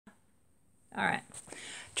All right.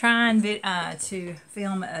 Trying to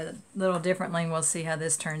film a little differently. We'll see how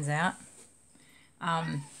this turns out.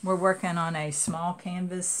 We're working on a small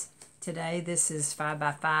canvas today. This is 5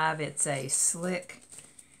 by 5. It's a slick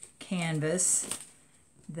canvas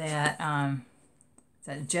that it's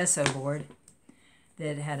a gesso board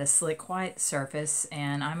that had a slick white surface,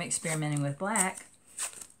 and I'm experimenting with black,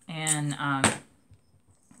 and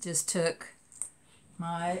just took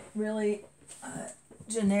my really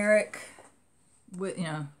generic,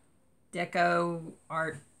 deco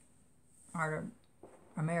art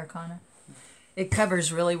Americana. It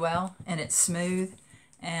covers really well and it's smooth,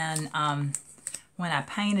 and when I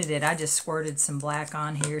painted it, I just squirted some black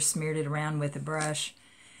on here, smeared it around with a brush,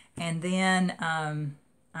 and then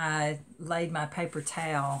I laid my paper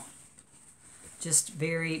towel just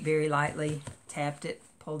very, very lightly, tapped it,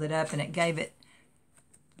 pulled it up, and it gave it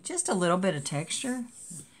just a little bit of texture,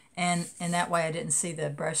 and that way I didn't see the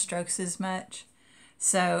brush strokes as much.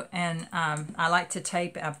 So, and I like to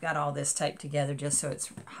tape. I've got all this taped together just so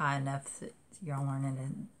it's high enough that y'all aren't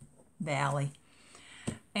in a valley.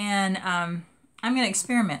 And I'm going to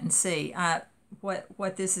experiment and see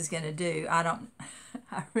what this is going to do.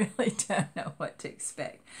 I really don't know what to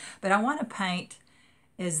expect. But I want to paint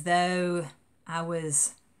as though I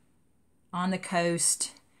was on the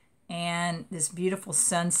coast and this beautiful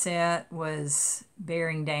sunset was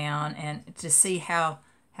bearing down, and to see how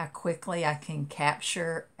quickly I can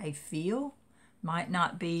capture a feel. Might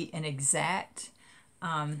not be an exact,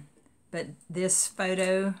 but this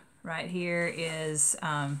photo right here is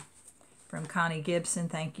from Connie Gibson.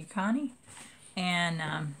 Thank you, Connie.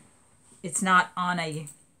 And it's not on a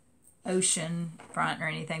ocean front or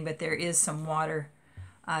anything, but there is some water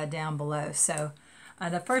down below. So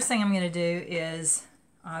the first thing I'm going to do is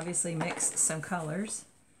obviously mix some colors.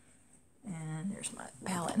 And there's my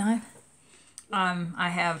palette knife. I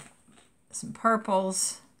have some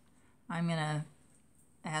purples. I'm going to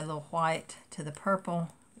add a little white to the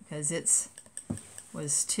purple because it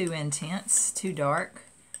was too intense, too dark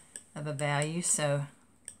of a value. So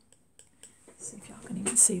let's see if y'all can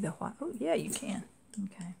even see the white. Oh, yeah, you can.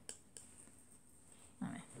 Okay. All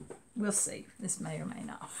right. We'll see. This may or may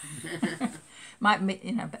not. Might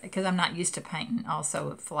be, because I'm not used to painting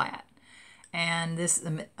also flat. And this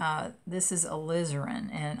is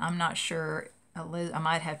alizarin, and I'm not sure. I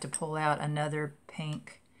might have to pull out another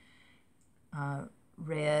pink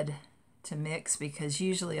red to mix, because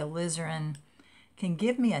usually alizarin can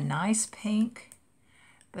give me a nice pink,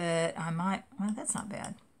 but I might, well, that's not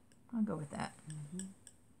bad. I'll go with that.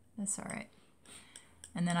 That's all right.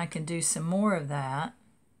 And then I can do some more of that.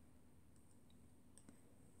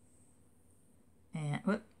 And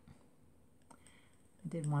whoop. I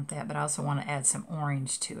did want that, but I also want to add some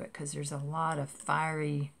orange to it because there's a lot of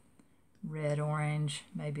fiery red, orange,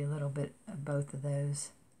 maybe a little bit of both of those.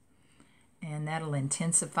 And that'll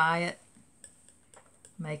intensify it,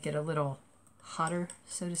 make it a little hotter,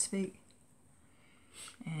 so to speak.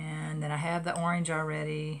 And then I have the orange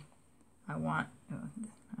already. I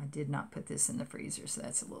did not put this in the freezer, so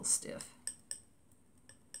that's a little stiff.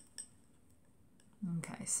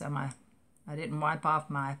 Okay, so I didn't wipe off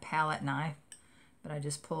my palette knife, but I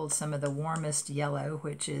just pulled some of the warmest yellow,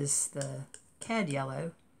 which is the cad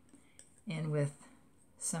yellow, in with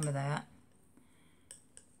some of that.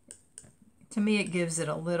 To me, it gives it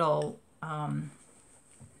a little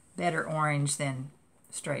better orange than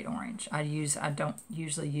straight orange. I don't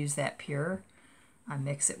usually use that pure. I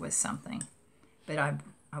mix it with something, but I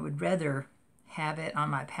would rather have it on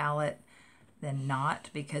my palette than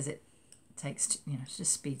not, because it takes, it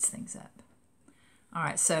just speeds things up. All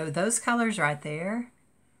right, so those colors right there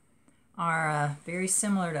are very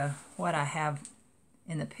similar to what I have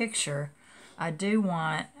in the picture. I do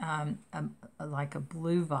want like a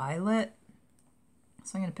blue violet,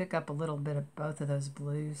 so I'm going to pick up a little bit of both of those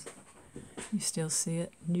blues. You still see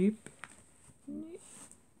it? Nope. Nope.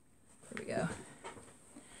 There we go.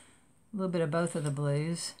 A little bit of both of the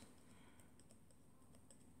blues,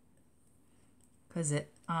 because it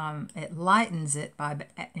lightens it by,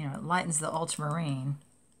 it lightens the ultramarine,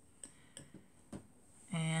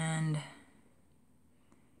 and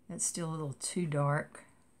it's still a little too dark,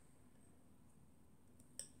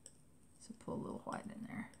 so pull a little white in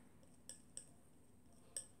there.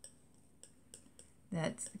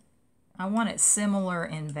 I want it similar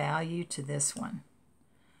in value to this one.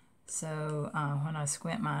 So when I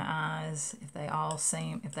squint my eyes, if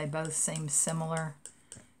they both seem similar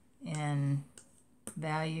in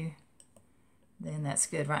value, then that's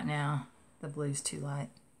good. Right now the blue's too light.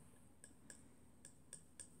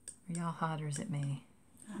 Are y'all hot, or is it me?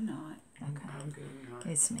 I'm not. Okay. I'm good.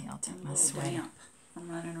 It's me. I'll take my sweater. I'm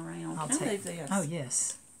running around. I'll Can I take leave this? Oh,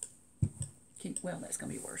 yes. Well, that's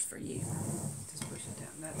going to be worse for you. Just push it down.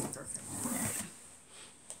 That's perfect.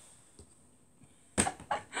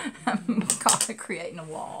 I'm creating a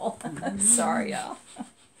wall. Sorry, y'all.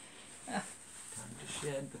 Time to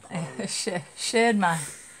shed the clothes. Shed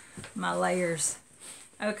my layers.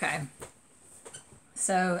 Okay.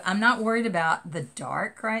 So I'm not worried about the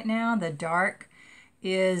dark right now. The dark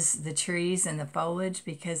is the trees and the foliage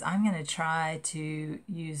because I'm going to try to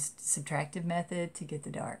use subtractive method to get the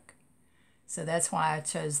dark. So that's why I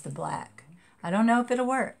chose the black. I don't know if it'll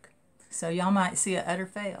work. So y'all might see an utter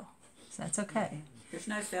fail. So that's okay. There's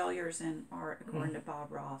no failures in art according to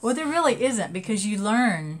Bob Ross. Well, there really isn't because you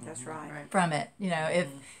learn That's right. from it. You know,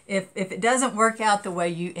 if it doesn't work out the way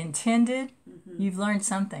you intended, you've learned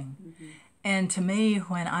something. And to me,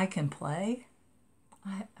 when I can play,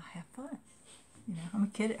 I have fun. You know, I'm a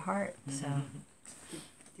kid at heart, so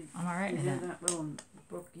I'm all right with You know that. that little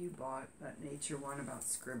book you bought, that nature one about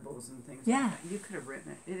scribbles and things Yeah. like that? You could have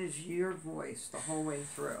written it. It is your voice the whole way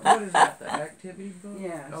through. What is that, the activity book?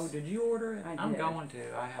 Yes. Oh, did you order it? I I'm did. going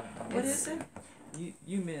to. I haven't. What is it?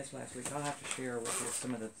 You missed last week. I'll have to share with you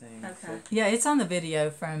some of the things. Okay. Yeah, it's on the video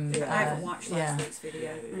from. Yeah. I haven't watched last yeah. week's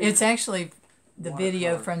video. It's actually the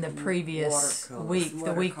video Watercolor. from the previous Watercolor. week,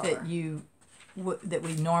 the week Watercolor. that that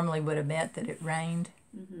we normally would have met that it rained.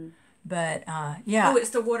 But yeah, Oh, it's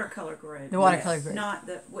the watercolor group. the watercolor yes. group. Not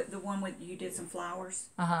the one with you did some flowers.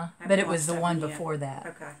 But haven't it was watched the that one one yet. before that.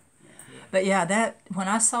 Okay. But yeah, that when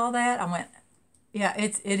I saw that, I went, yeah,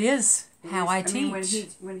 it is how I teach.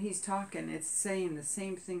 mean, when he's talking, it's saying the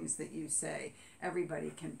same things that you say.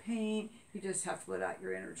 Everybody can paint. You just have to let out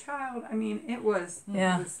your inner child. I mean, it was.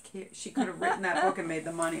 Yeah. It was, she could have written that book and made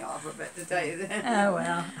the money off of it. To tell you that. Oh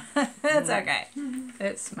well, it's okay.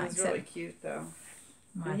 It's It my was really cute though.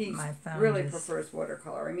 my, And he my phone really just- prefers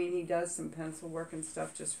watercolor. I mean, he does some pencil work and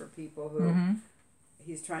stuff just for people who Mhm.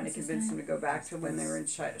 he's trying What's to his convince name? them to go back to when they were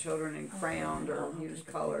children and crayoned or use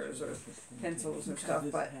colors or pencils and stuff.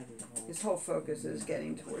 But his whole focus is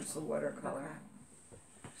getting towards the watercolor.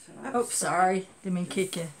 So, Oh, sorry, didn't mean to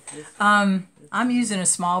kick you. I'm using a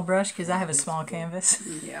small brush because I have a small canvas.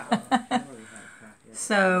 yeah.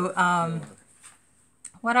 So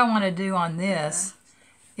what I want to do on this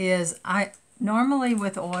is I normally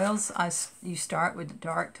with oils you start with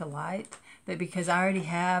dark to light, but because I already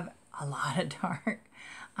have a lot of dark,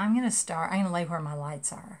 I'm gonna lay where my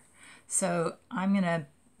lights are. So I'm gonna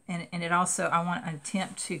and it also I want to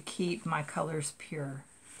attempt to keep my colors pure.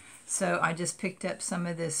 So I just picked up some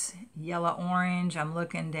of this yellow orange. I'm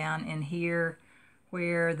looking down in here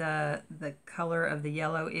where the color of the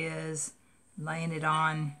yellow is, laying it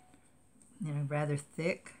on, you know, rather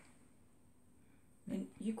thick. And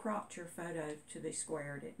you cropped your photo to be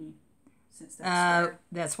square, didn't you? Since that's square.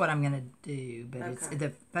 That's what I'm gonna do, but Okay. it's the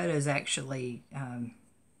photo's actually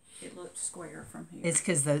It looked square from here. it's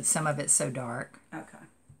because some of it's so dark. Okay.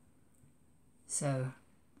 So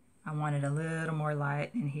I wanted a little more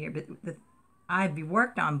light in here, but I've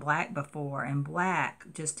worked on black before, and black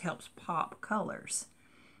just helps pop colors.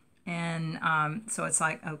 And so it's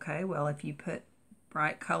like, okay, well, if you put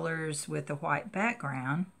bright colors with a white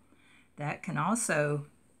background, that can also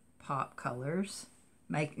pop colors,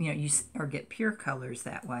 make or get pure colors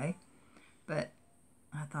that way. But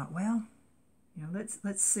I thought, well,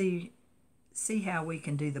 let's see how we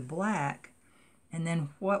can do the black, and then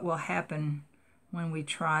what will happen when we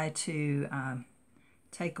try to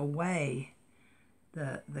take away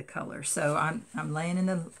the color. So I'm laying in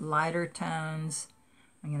the lighter tones.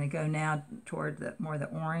 I'm going to go now toward the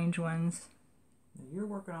orange ones. You're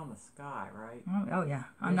working on the sky, right? Oh yeah,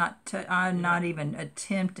 I'm not even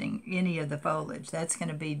attempting any of the foliage. That's going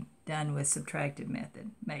to be done with subtractive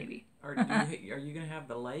method, maybe. Are you going to have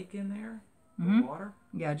the lake in there? Mhm. The water?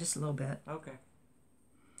 Yeah, just a little bit. Okay.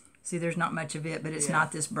 See, there's not much of it, but it's Yeah.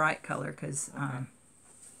 not this bright color because. Okay.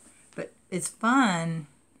 But it's fun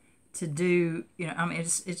to do. I mean,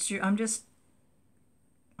 I'm just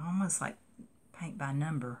almost like paint by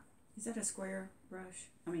number. Is that a square brush?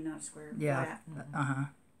 I mean, not a square. Yeah. Flat.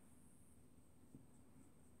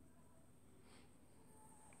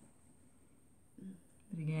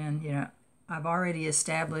 But again, I've already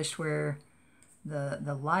established where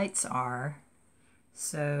the lights are,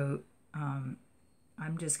 so I'm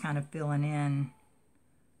just kind of filling in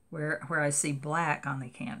where I see black on the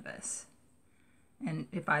canvas. And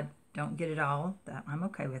if I don't get it all, I'm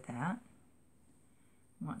okay with that.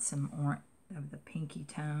 Want some orange of the pinky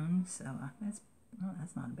tone, so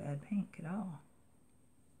that's not a bad pink at all.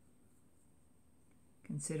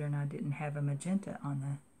 Considering I didn't have a magenta on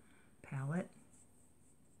the palette.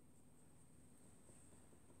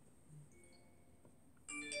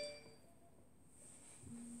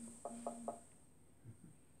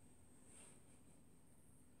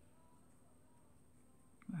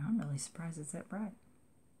 surprised it's that bright.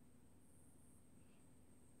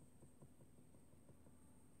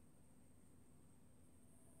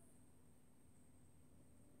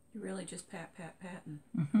 You really just patting.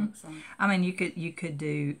 Mm-hmm. Looks like. I mean, you could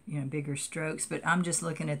do bigger strokes, but I'm just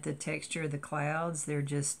looking at the texture of the clouds. They're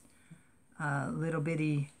just little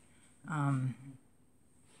bitty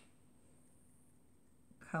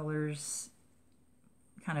colors,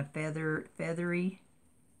 kind of feathery.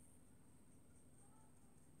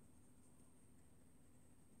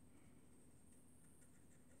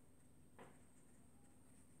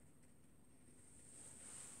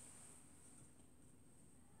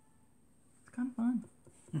 It's kind of fun.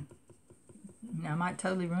 I might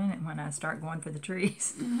totally ruin it when I start going for the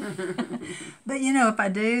trees. But if I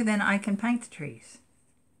do, then I can paint the trees.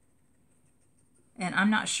 And I'm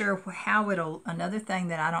not sure how another thing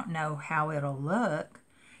that I don't know how it'll look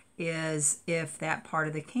is if that part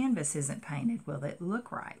of the canvas isn't painted, will it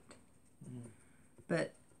look right?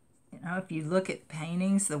 But, if you look at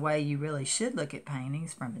paintings the way you really should look at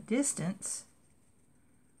paintings from a distance,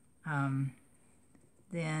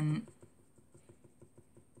 then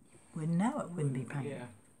wouldn't know it wouldn't be painted. Yeah.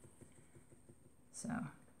 So,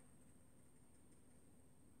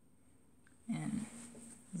 and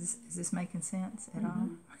is this making sense at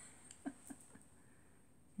all?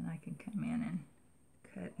 And I can come in and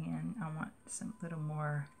cut in. I want some little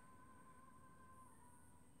more.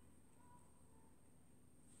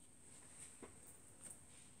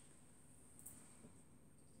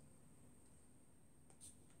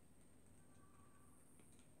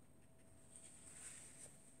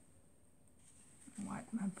 Wipe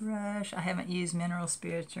my brush. I haven't used mineral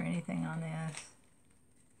spirits or anything on this.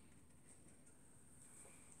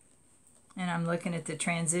 And I'm looking at the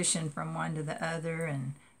transition from one to the other,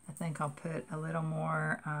 and I think I'll put a little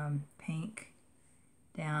more pink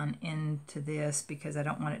down into this because I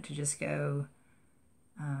don't want it to just go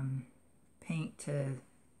pink to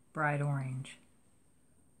bright orange.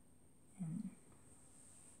 And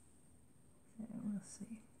so we'll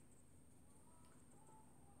see.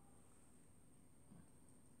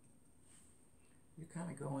 You're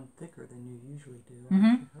kind of going thicker than you usually do.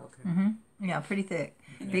 Mm-hmm. Okay. Mm-hmm. Yeah, pretty thick.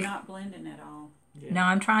 And you're not blending at all. Yeah. No,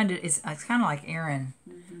 I'm trying to. It's kind of like Erin,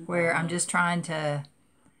 where I'm just trying to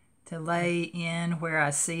lay in where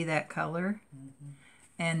I see that color,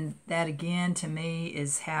 and that again to me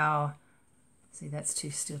is how. See, that's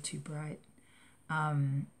still too bright.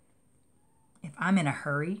 If I'm in a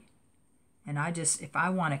hurry, and if I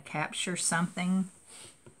want to capture something,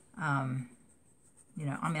 I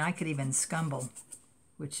could even scumble,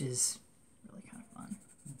 which is really kind of fun.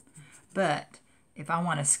 But if I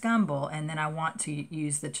want to scumble and then I want to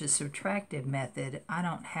use the subtractive method, I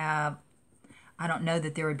don't know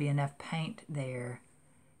that there would be enough paint there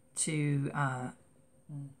to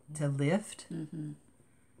lift.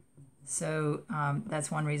 So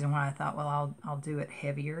that's one reason why I thought, well, I'll do it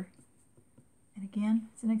heavier. And again,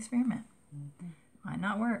 it's an experiment. Might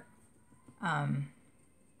not work. We're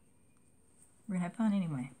gonna have fun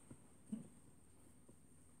anyway.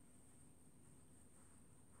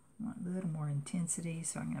 I want a little more intensity,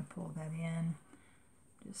 so I'm going to pull that in.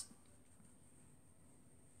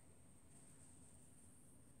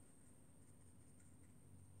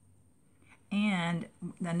 And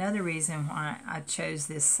another reason why I chose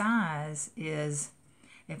this size is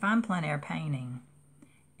if I'm plein air painting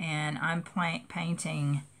and I'm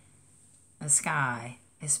painting a sky,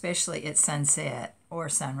 especially at sunset or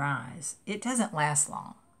sunrise, it doesn't last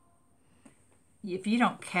long. If you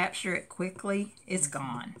don't capture it quickly, it's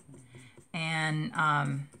gone. And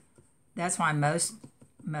that's why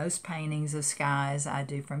most paintings of skies I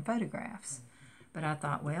do from photographs. But I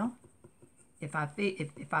thought, well, if I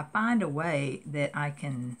find a way that I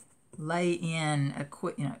can lay in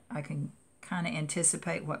I can kind of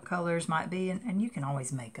anticipate what colors might be, and you can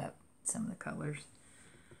always make up some of the colors.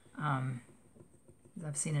 I've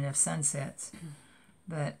seen enough sunsets,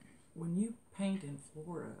 but when you paint in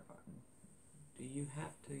Florida, do you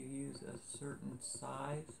have to use a certain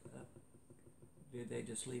size? Do they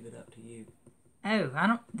just leave it up to you? Oh,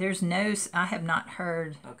 I have not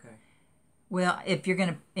heard. Okay. Well, if you're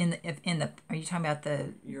gonna are you talking about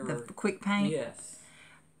the quick paint? Yes.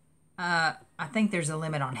 I think there's a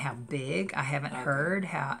limit on how big. I haven't heard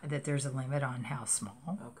that there's a limit on how small.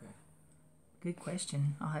 Okay. Good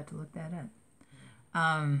question. I'll have to look that up.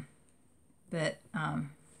 But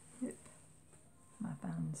my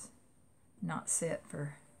phone's not set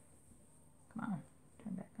for. Come on,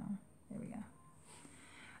 turn back on. There we go.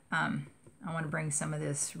 I want to bring some of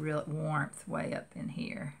this real warmth way up in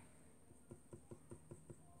here.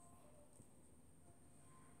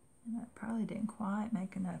 And I probably didn't quite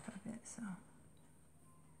make enough of it, so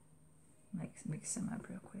mix some up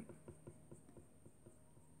real quick.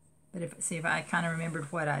 But if I kind of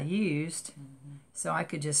remembered what I used, so I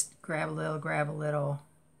could just grab a little,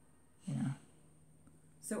 you know.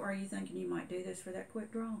 So are you thinking you might do this for that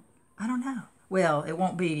quick draw? I don't know. Well, it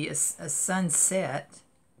won't be a sunset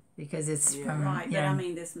because it's from Right, you but know, I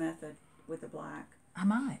mean this method with the black. I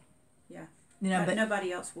might. Yeah. You know, but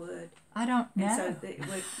nobody else would. I don't know. And so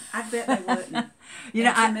I bet they wouldn't. You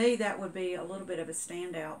know, to me, that would be a little bit of a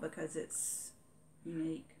standout because it's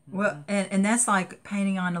unique. well, and that's like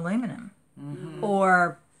painting on aluminum,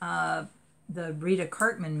 or the Rita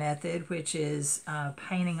Kirkman method, which is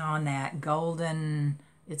painting on that golden.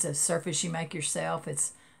 It's a surface you make yourself.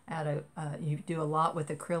 It's out of you do a lot with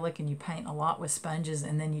acrylic and you paint a lot with sponges,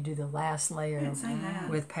 and then you do the last layer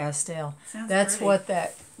with pastel. Sounds That's pretty. what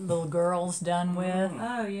that little girl's done with.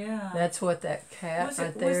 Oh yeah. That's what that cat was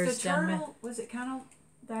right there was is the done with. turtle? Was it kind of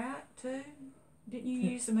that too? Didn't you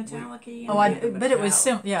use the metallic-y? Oh, but it was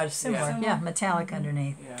similar. Yeah. Yeah, metallic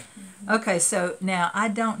underneath. Yeah. Okay, so now I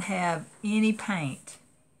don't have any paint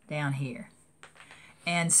down here.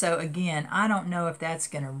 And so again, I don't know if that's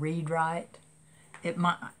going to read right. It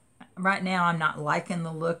might. Right now I'm not liking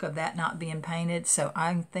the look of that not being painted, so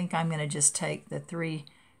I think I'm going to just take the 3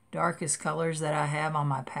 darkest colors that I have on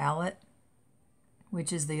my palette,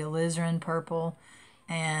 which is the alizarin purple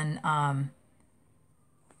and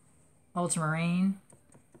ultramarine,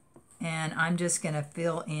 and I'm just going to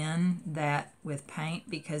fill in that with paint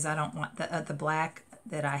because I don't want the black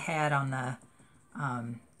that I had on the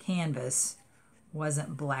canvas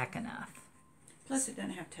wasn't black enough. Plus, it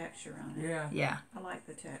doesn't have texture on it. Yeah. Yeah. I like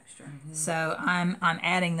the texture. So I'm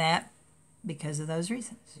adding that because of those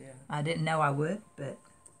reasons. Yeah. I didn't know I would, but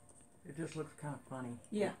It just looks kind of funny.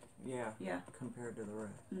 Yeah. Yeah. Yeah. Compared to the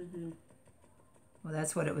rest. Mm-hmm. well,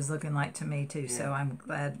 that's what it was looking like to me too. So Yeah. I'm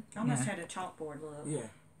glad. Almost had a chalkboard look. Yeah.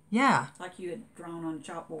 Yeah, Like you had drawn on a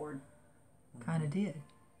chalkboard. kind of did,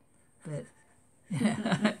 but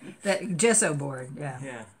that gesso board. Yeah.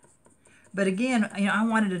 Yeah. But again, I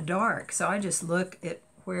wanted a dark, so I just look at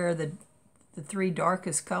where the 3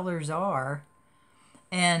 darkest colors are,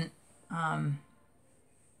 and that'll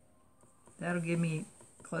give me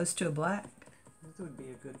close to a black. This would be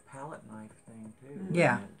a good palette knife thing too.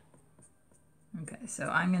 Yeah. wouldn't Okay, so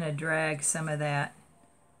I'm going to drag some of that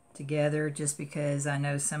together just because I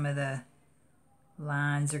know some of the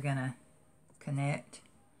lines are going to connect,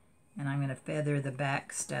 and I'm going to feather the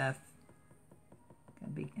back stuff.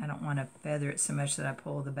 I don't want to feather it so much that I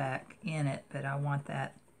pull the back in it, but I want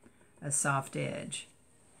that a soft edge.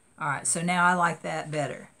 All right, so now I like that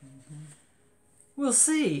better. We'll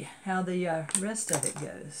see how the rest of it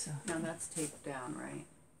goes. So. Now that's taped down, right?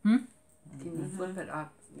 Hmm? Can you flip it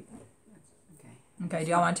up? Okay. Okay, do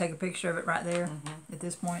y'all want to take a picture of it right there at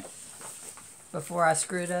this point before I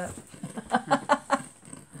screw it up?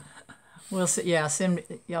 We'll see. Yeah,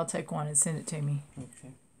 y'all take one and send it to me.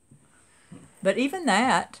 Okay. But even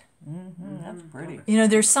that, That's pretty.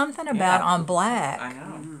 there's something about Yeah. on black. I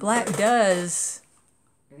know. Black does.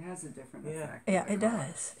 It has a different Yeah. effect. Yeah, with it the color.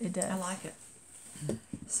 does. It does. I like it.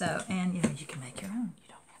 So, and you can make your own. You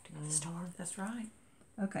don't have to go to the store. That's right.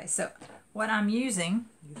 Okay, so what I'm using,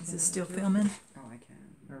 is it still filming? Oh, I can.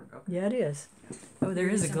 Okay. Yeah, it is. Oh, there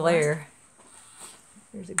is a glare.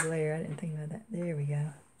 There's a glare. I didn't think about that. There we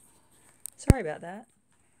go. Sorry about that.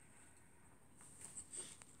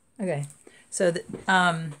 Okay, so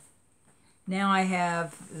now I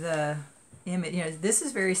have the image. This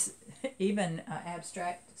is very even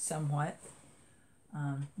abstract somewhat,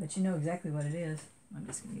 but you know exactly what it is. I'm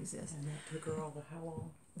just going to use this. And that took her all the how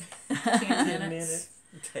long? 10 minutes.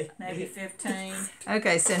 Take Maybe 15.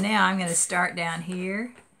 Okay, so now I'm going to start down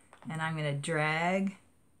here, and I'm going to drag.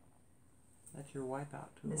 That's your wipeout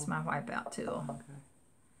tool. This is my wipeout tool. Okay.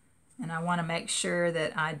 And I want to make sure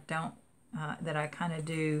that I don't, that I kind of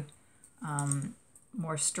do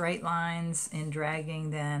more straight lines in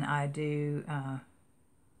dragging than I do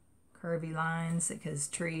curvy lines, because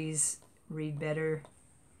trees read better.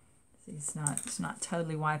 See, it's not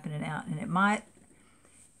totally wiping it out, and it might,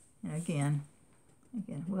 again,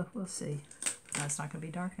 we'll see. No, it's not going to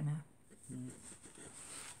be dark enough.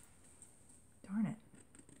 Darn it.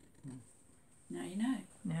 Now you know.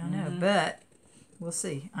 No, no, but we'll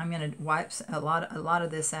see. I'm going to wipe a lot of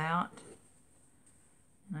this out,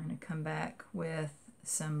 and I'm going to come back with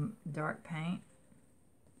some dark paint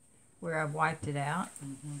where I've wiped it out.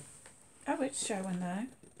 Oh, it's showing though.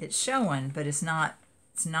 It's showing, but it's not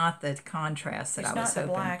the contrast that It's I not was the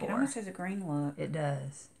hoping black. for. It almost has a green look. It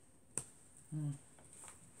does.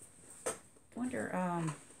 Wonder,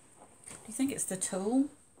 do you think it's the tool?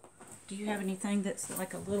 Do you have anything that's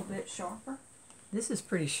like a little bit sharper? This is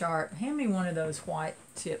pretty sharp. Hand me one of those white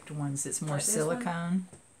tipped ones that's more Like this one? silicone.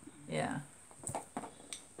 Yeah.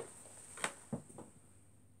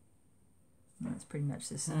 That's pretty much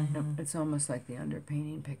the same. It's almost like the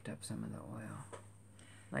underpainting picked up some of the oil.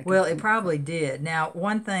 Like Well, it probably did. Now,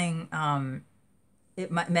 one thing,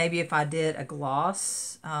 it might, maybe if I did a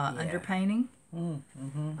gloss underpainting,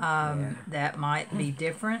 that might be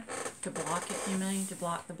different. To block it, you mean? To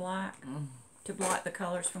block the black? To block the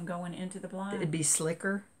colors from going into the black? It'd be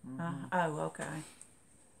slicker. Oh, okay.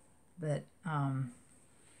 But you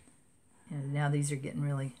know, now these are getting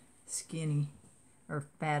really skinny or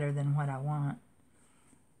fatter than what I want.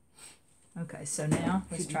 Okay, so now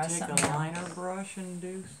let's Could try you take something a else. liner brush and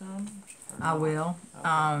do some? Or I not? will.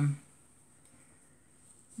 Okay.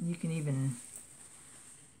 You can even.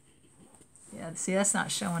 Yeah, see, that's not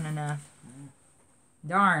showing enough.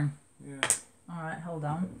 Darn. Yeah. All right, hold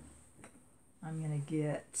on. I'm gonna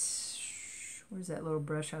get. Where's that little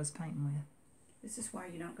brush I was painting with? This is why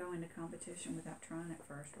you don't go into competition without trying it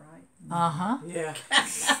first, right? Yeah.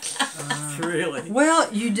 Really.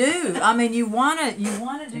 Well, you do. I mean, you wanna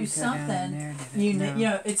do something. You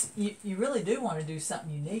know, you really do want to do something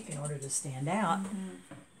unique in order to stand out.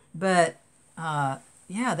 But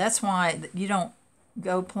yeah, that's why you don't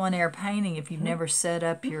go plein air painting if you've never set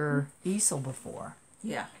up your easel before.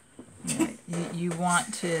 Yeah. You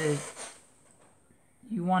want to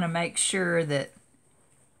make sure that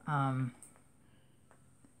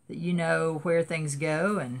that you know where things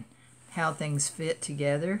go and how things fit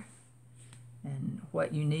together and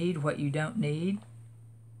what you need, what you don't need.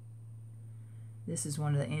 This is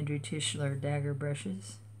one of the Andrew Tischler dagger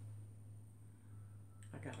brushes.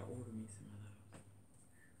 I gotta order me some of those.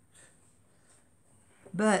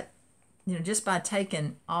 But, you know, just by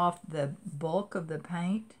taking off the bulk of the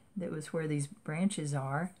paint that was where these branches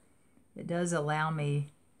are, it does allow me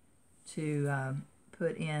to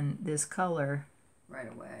put in this color right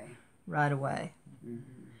away.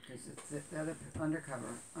 Because the other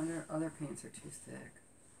other paints are too thick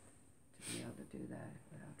to be able to do that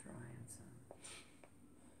without drying some.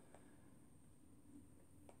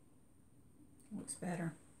 Looks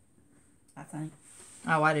better, I think.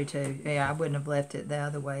 Oh, I do too. Yeah, I wouldn't have left it the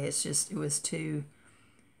other way. It's just, it was too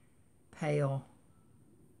pale.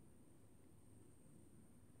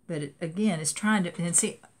 But again, it's trying to, and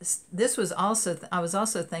see, this was also, I was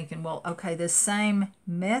also thinking, well, okay, this same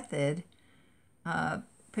method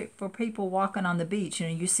for people walking on the beach. You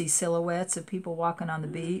know, you see silhouettes of people walking on the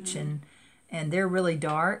beach and they're really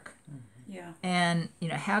dark. Yeah. And, you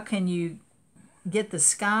know, how can you get the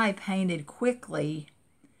sky painted quickly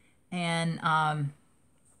and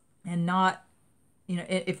not, you know,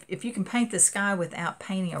 if you can paint the sky without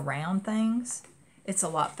painting around things, it's a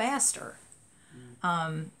lot faster.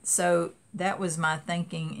 So that was my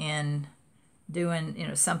thinking in doing, you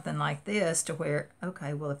know, something like this to where,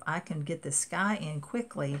 okay, well, if I can get the sky in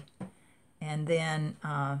quickly and then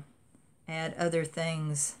add other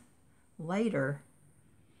things later,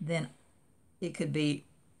 then it could be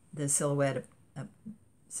the silhouette of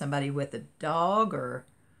somebody with a dog or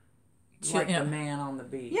Like you know, the man on the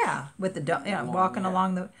beach. yeah, with the dog, yeah, Along, walking yeah.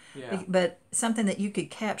 along the, Yeah. but something that you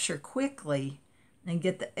could capture quickly and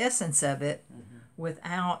get the essence of it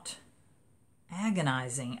without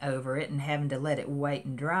agonizing over it and having to let it wait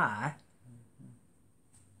and dry.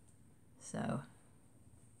 So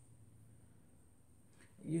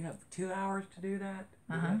You have 2 hours to do that?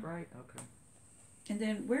 Is that right? Okay. And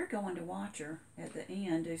then we're going to watch her at the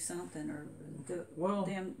end do something or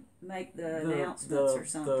them make the announcements or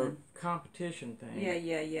something. The competition thing.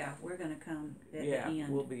 Yeah. We're going to come at the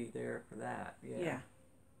end. We'll be there for that. Yeah.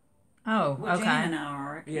 oh, Well, okay. Jan and I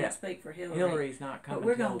are. I can't Yeah. speak for Hillary. Hillary's not coming. But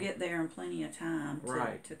we're till going to get there in plenty of time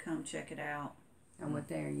Right. to come check it out. And what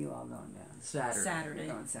day are you all going down? Saturday. Saturday.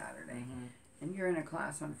 You're going Saturday. And you're in a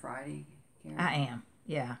class on Friday, Karen? I am,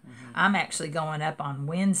 yeah. I'm actually going up on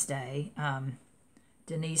Wednesday.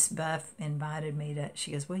 Denise Buff invited me to,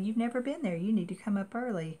 she goes, well, you've never been there. You need to come up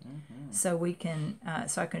early so we can,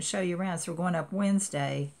 so I can show you around. So we're going up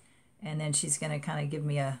Wednesday, and then she's going to kind of give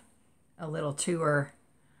me a little tour.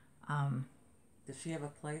 Does she have a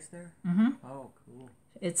place there? Oh, cool.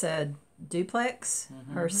 It's a duplex.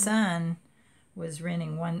 Her son was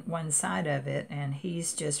renting one side of it, and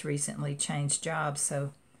he's just recently changed jobs,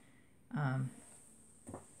 so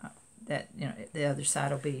that, you know, the other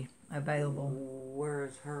side will be available. Where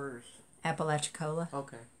is hers? Apalachicola.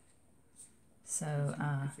 Okay. So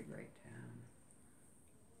It's a great town.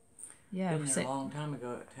 yeah, Been there so- a long time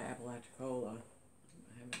ago to Apalachicola.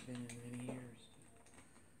 I haven't been in many years.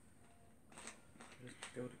 Just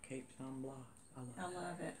go to Cape San Blas. I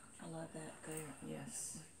love it. I love that there.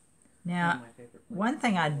 Yes. Now, one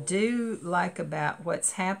thing I do like about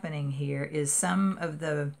what's happening here is some of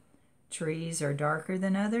the trees are darker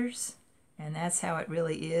than others, and that's how it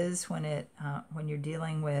really is when when you're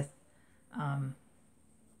dealing with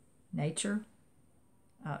nature.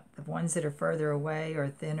 The ones that are further away are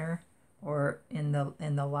thinner, or in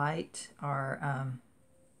the light are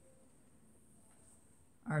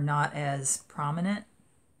not as prominent.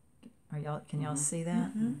 Can y'all see that?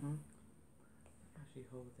 Mm-hmm. Actually,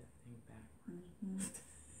 hold that thing back. Mm-hmm.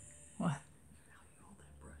 What? How you hold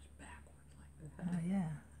that brush backwards like that? Oh yeah.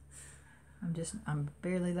 I'm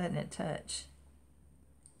barely letting it touch,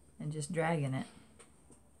 and just dragging it.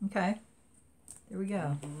 Okay. There we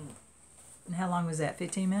go. And how long was that?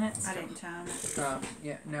 15 minutes? I didn't time it.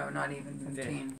 Yeah, no, not even 15.